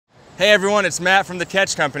Hey everyone, it's Matt from the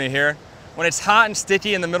Catch Company here. When it's hot and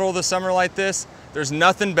sticky in the middle of the summer like this, there's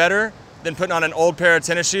nothing better than putting on an old pair of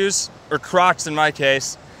tennis shoes, or Crocs in my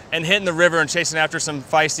case, and hitting the river and chasing after some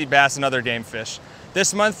feisty bass and other game fish.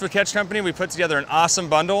 This month for Catch Company, we put together an awesome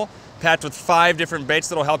bundle packed with 5 different baits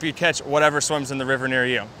that'll help you catch whatever swims in the river near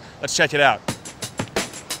you. Let's check it out.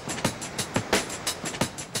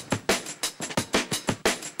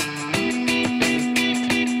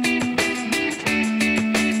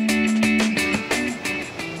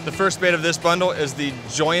 The first bait of this bundle is the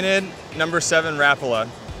jointed number 7 Rapala.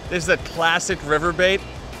 This is a classic river bait.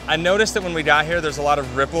 I noticed that when we got here, there's a lot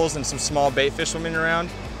of ripples and some small bait fish swimming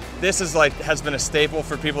around. This has been a staple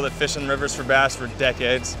for people that fish in rivers for bass for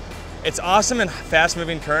decades. It's awesome in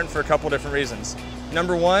fast-moving current for a couple different reasons.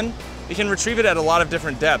 Number 1, you can retrieve it at a lot of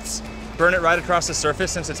different depths. Burn it right across the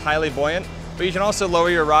surface since it's highly buoyant, but you can also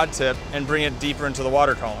lower your rod tip and bring it deeper into the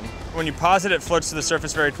water column. When you pause it, it floats to the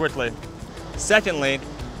surface very quickly. Secondly,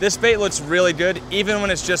 this bait looks really good even when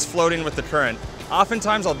it's just floating with the current.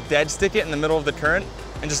 Oftentimes I'll dead stick it in the middle of the current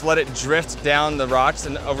and just let it drift down the rocks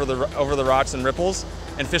and over the rocks and ripples,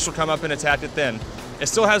 and fish will come up and attack it then. It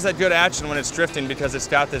still has that good action when it's drifting because it's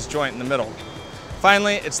got this joint in the middle.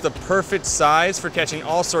 Finally, it's the perfect size for catching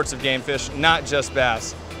all sorts of game fish, not just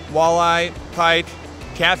bass. Walleye, pike,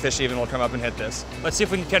 catfish even will come up and hit this. Let's see if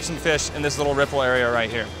we can catch some fish in this little ripple area right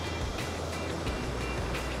here.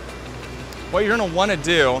 What you're gonna wanna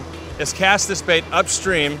do is cast this bait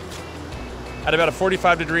upstream at about a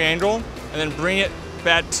 45-degree angle and then bring it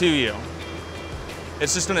back to you.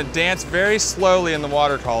 It's just gonna dance very slowly in the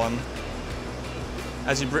water column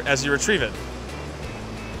as you retrieve it.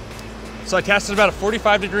 So I cast it about a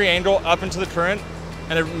 45-degree angle up into the current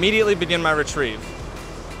and immediately begin my retrieve.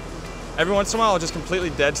 Every once in a while I'll just completely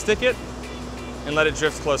dead stick it and let it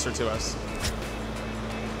drift closer to us.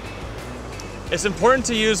 It's important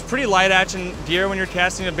to use pretty light action gear when you're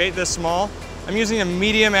casting a bait this small. I'm using a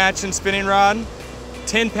medium action spinning rod,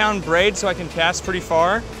 10-pound braid so I can cast pretty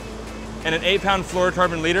far, and an 8-pound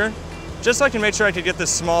fluorocarbon leader, just so I can make sure I can get this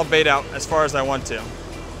small bait out as far as I want to.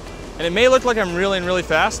 And it may look like I'm reeling really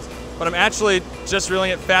fast, but I'm actually just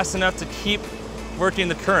reeling it fast enough to keep working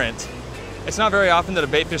the current. It's not very often that a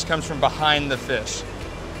bait fish comes from behind the fish.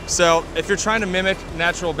 So if you're trying to mimic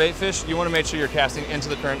natural bait fish, you want to make sure you're casting into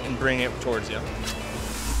the current and bringing it towards you.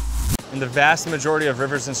 In the vast majority of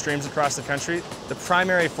rivers and streams across the country, the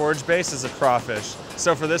primary forage base is a crawfish.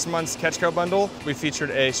 So for this month's Catch Co bundle, we featured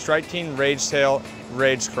a Strike King Ragetail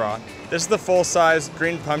Rage Craw. This is the full-size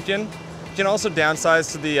green pumpkin. You can also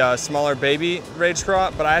downsize to the smaller baby Rage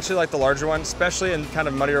Craw, but I actually like the larger one, especially in kind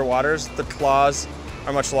of muddier waters. The claws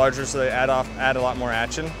are much larger, so they add a lot more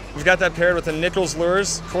action. We've got that paired with a Nichols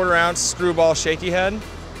Lures 1/4 ounce screwball shaky head.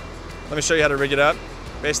 Let me show you how to rig it up.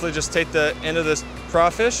 Basically just take the end of this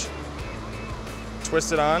crawfish,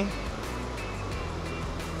 twist it on,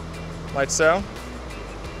 like so,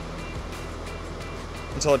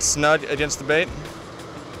 until it's snug against the bait.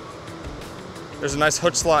 There's a nice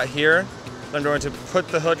hook slot here. I'm going to put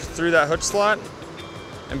the hook through that hook slot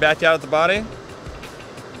and back out at the body.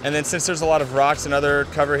 And then since there's a lot of rocks and other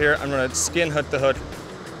cover here, I'm gonna skin hook the hook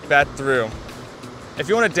back through. If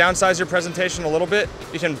you want to downsize your presentation a little bit,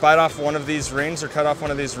 you can bite off one of these rings or cut off one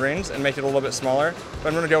of these rings and make it a little bit smaller, but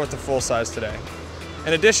I'm gonna go with the full size today.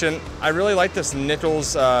 In addition, I really like this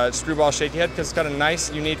Nichols screwball shaky head because it's got a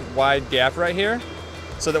nice, unique, wide gap right here,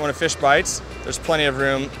 so that when a fish bites, there's plenty of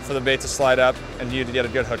room for the bait to slide up and you to get a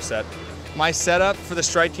good hook set. My setup for the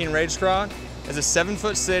Strike King Rage Craw is a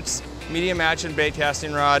 7'6" medium action bait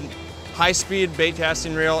casting rod, high-speed bait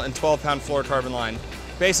casting reel, and 12-pound fluorocarbon line.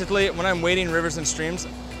 Basically, when I'm wading rivers and streams,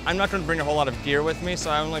 I'm not going to bring a whole lot of gear with me, so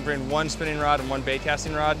I only bring one spinning rod and one bait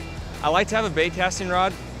casting rod. I like to have a bait casting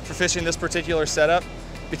rod for fishing this particular setup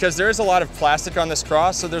because there is a lot of plastic on this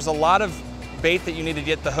craw, so there's a lot of bait that you need to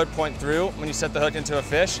get the hook point through when you set the hook into a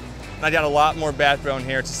fish. And I got a lot more backbone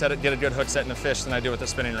here to get a good hook set in a fish than I do with a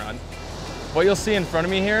spinning rod. What you'll see in front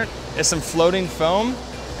of me here is some floating foam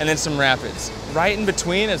and then some rapids. Right in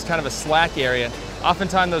between is kind of a slack area.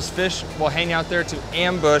 Oftentimes those fish will hang out there to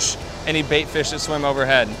ambush any bait fish that swim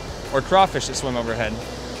overhead or crawfish that swim overhead.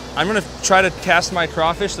 I'm gonna try to cast my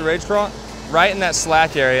crawfish, the Rage Craw, right in that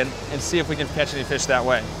slack area and see if we can catch any fish that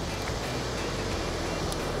way.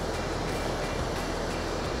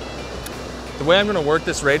 The way I'm gonna work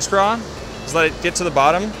this Rage Craw is let it get to the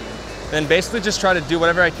bottom, then basically just try to do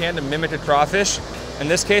whatever I can to mimic a crawfish. In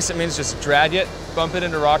this case, it means just drag it, bump it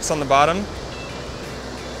into rocks on the bottom,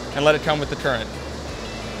 and let it come with the current.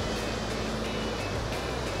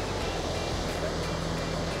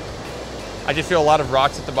 I can feel a lot of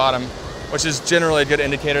rocks at the bottom, which is generally a good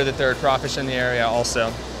indicator that there are crawfish in the area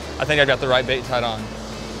also. I think I got the right bait tied on.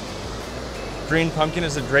 Green pumpkin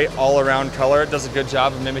is a great all-around color. It does a good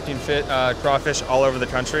job of mimicking crawfish all over the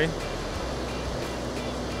country.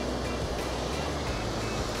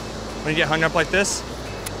 When you get hung up like this,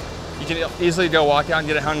 you can easily go walk out and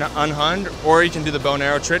get it unhung, or you can do the bow and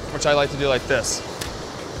arrow trick, which I like to do like this.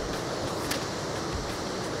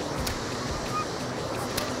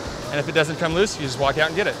 And if it doesn't come loose, you just walk out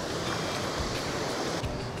and get it.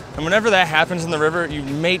 And whenever that happens in the river, you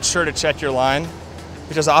make sure to check your line,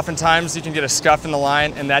 because oftentimes you can get a scuff in the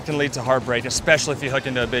line and that can lead to heartbreak, especially if you hook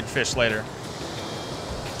into a big fish later.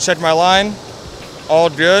 Check my line, all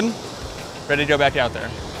good, ready to go back out there.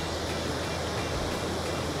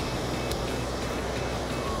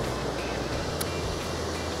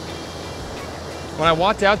 When I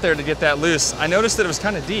walked out there to get that loose, I noticed that it was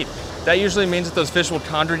kind of deep. That usually means that those fish will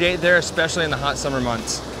congregate there, especially in the hot summer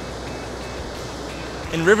months.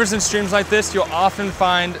 In rivers and streams like this, you'll often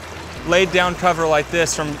find laid down cover like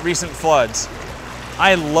this from recent floods.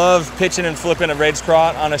 I love pitching and flipping a rage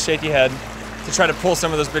craw on a shaky head to try to pull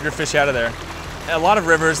some of those bigger fish out of there. At a lot of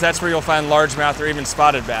rivers, that's where you'll find largemouth or even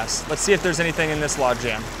spotted bass. Let's see if there's anything in this log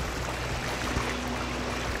jam.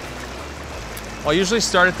 I'll usually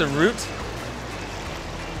start at the root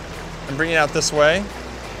and bring it out this way.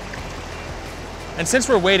 And since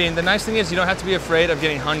we're waiting, the nice thing is you don't have to be afraid of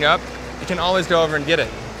getting hung up. You can always go over and get it.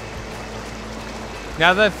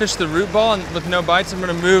 Now that I've fished the root ball and with no bites, I'm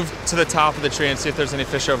gonna move to the top of the tree and see if there's any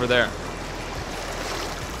fish over there.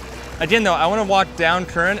 Again though, I wanna walk down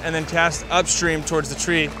current and then cast upstream towards the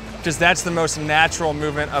tree, because that's the most natural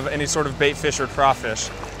movement of any sort of bait fish or crawfish.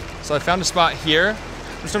 So I found a spot here.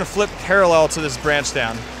 I'm just gonna flip parallel to this branch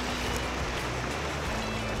down.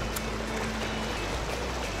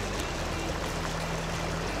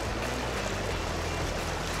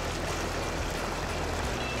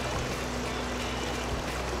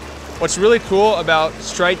 What's really cool about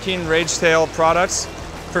Strike King Rage Tail products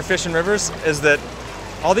for fish and rivers is that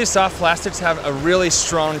all these soft plastics have a really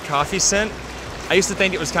strong coffee scent. I used to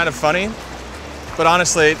think it was kind of funny, but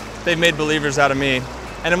honestly, they've made believers out of me.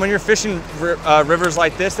 And then when you're fishing rivers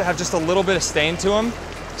like this that have just a little bit of stain to them,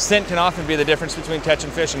 scent can often be the difference between catching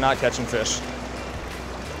fish and not catching fish.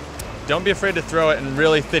 Don't be afraid to throw it in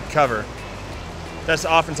really thick cover. That's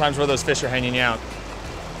oftentimes where those fish are hanging out,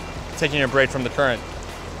 taking a break from the current.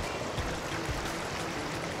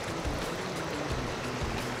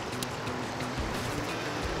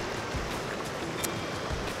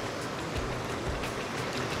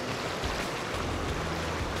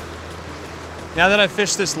 Now that I've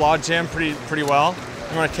fished this log jam pretty well,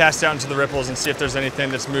 I'm going to cast out into the ripples and see if there's anything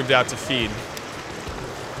that's moved out to feed.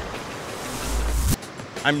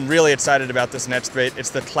 I'm really excited about this next bait. It's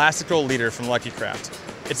the classical leader from Lucky Craft.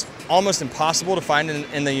 It's almost impossible to find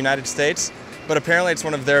in the United States, but apparently it's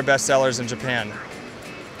one of their best sellers in Japan.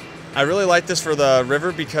 I really like this for the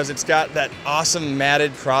river because it's got that awesome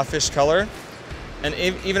matted crawfish color, and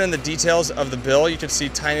even in the details of the bill, you can see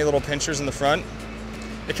tiny little pinchers in the front.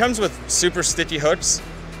 It comes with super sticky hooks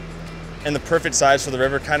and the perfect size for the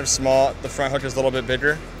river, kind of small. The front hook is a little bit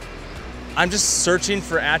bigger. I'm just searching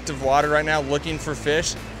for active water right now, looking for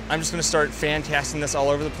fish. I'm just gonna start fan casting this all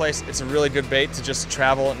over the place. It's a really good bait to just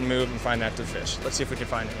travel and move and find active fish. Let's see if we can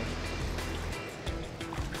find any.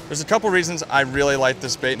 There's a couple reasons I really like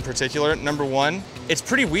this bait in particular. Number one, it's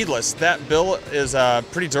pretty weedless. That bill is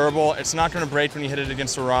pretty durable. It's not gonna break when you hit it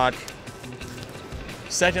against a rock.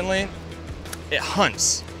 Secondly, it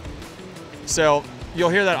hunts. So you'll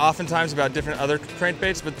hear that oftentimes about different other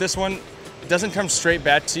crankbaits, but this one doesn't come straight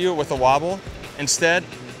back to you with a wobble. Instead,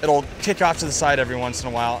 it'll kick off to the side every once in a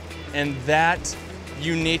while, and that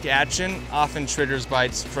unique action often triggers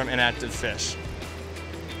bites from inactive fish.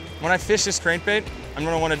 When I fish this crankbait, I'm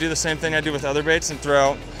gonna wanna do the same thing I do with other baits and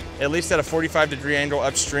throw at least at a 45-degree angle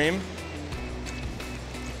upstream.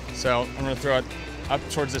 So I'm gonna throw it up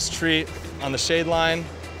towards this tree on the shade line,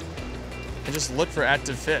 and just look for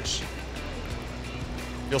active fish.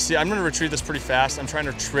 You'll see I'm gonna retrieve this pretty fast. I'm trying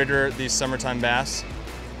to trigger these summertime bass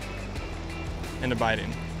into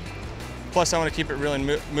biting. Plus I wanna keep it really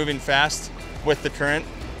moving fast with the current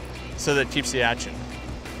so that it keeps the action.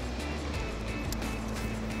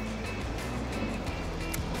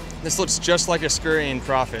 This looks just like a scurrying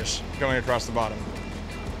crawfish going across the bottom.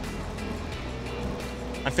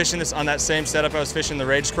 I'm fishing this on that same setup I was fishing the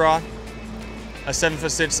Rage Craw. A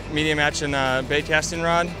 7'6" medium action bait casting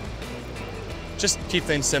rod. Just keep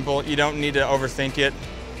things simple. You don't need to overthink it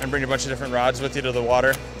and bring a bunch of different rods with you to the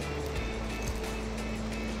water.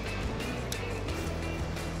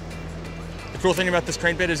 The cool thing about this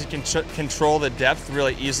crankbait is you can control the depth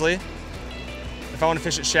really easily. If I want to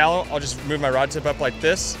fish it shallow, I'll just move my rod tip up like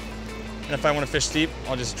this And if I want to fish deep,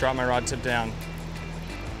 I'll just drop my rod tip down.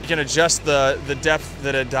 You can adjust the depth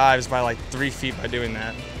that it dives by like 3 feet by doing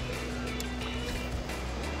that.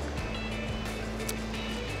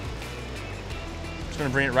 Just gonna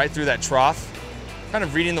bring it right through that trough. Kind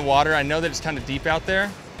of reading the water. I know that it's kind of deep out there.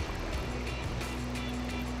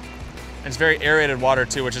 And it's very aerated water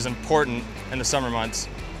too, which is important in the summer months.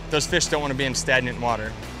 Those fish don't want to be in stagnant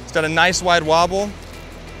water. It's got a nice wide wobble,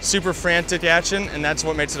 super frantic action, and that's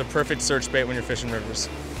what makes it a perfect search bait when you're fishing rivers.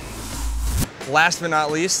 Last but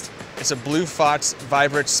not least, it's a Blue Fox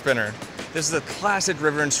Vibrate Spinner. This is a classic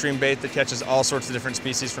river and stream bait that catches all sorts of different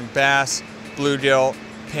species from bass, bluegill,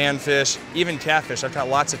 panfish, even catfish. I've caught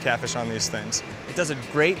lots of catfish on these things. It does a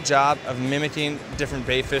great job of mimicking different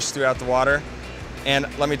bait fish throughout the water. And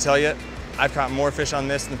let me tell you, I've caught more fish on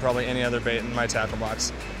this than probably any other bait in my tackle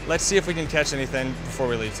box. Let's see if we can catch anything before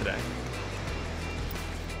we leave today.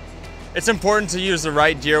 It's important to use the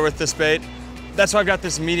right gear with this bait. That's why I've got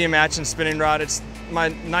this medium action spinning rod. It's my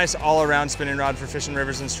nice all-around spinning rod for fishing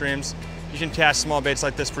rivers and streams. You can cast small baits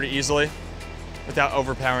like this pretty easily without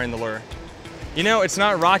overpowering the lure. You know, it's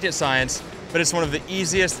not rocket science, but it's one of the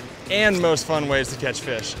easiest and most fun ways to catch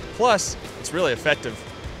fish. Plus, it's really effective.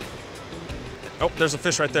 Oh, there's a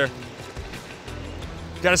fish right there.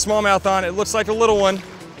 Got a smallmouth on, it looks like a little one.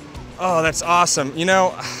 Oh, that's awesome. You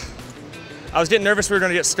know, I was getting nervous we were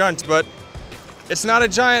gonna get skunked, but it's not a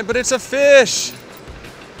giant, but it's a fish.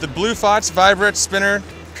 The Blue Fox Vibrate Spinner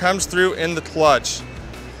comes through in the clutch.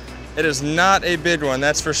 It is not a big one,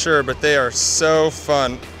 that's for sure, but they are so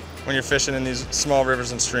fun when you're fishing in these small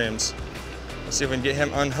rivers and streams. Let's see if we can get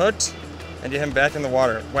him unhooked and get him back in the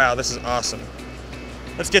water. Wow, this is awesome.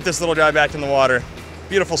 Let's get this little guy back in the water.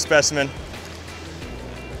 Beautiful specimen.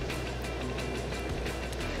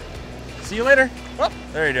 See you later. Oh,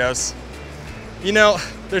 there he goes. You know,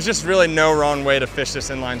 there's just really no wrong way to fish this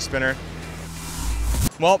inline spinner.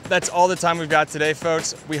 Well, that's all the time we've got today,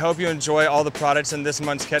 folks. We hope you enjoy all the products in this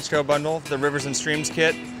month's Catch Co bundle, the Rivers and Streams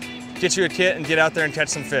kit. Get you a kit and get out there and catch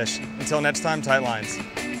some fish. Until next time, tight lines.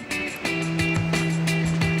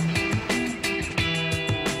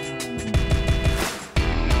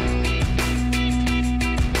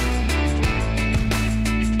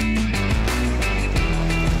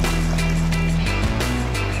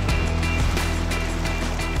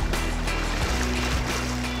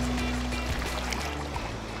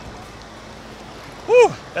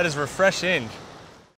 Whew, that is refreshing.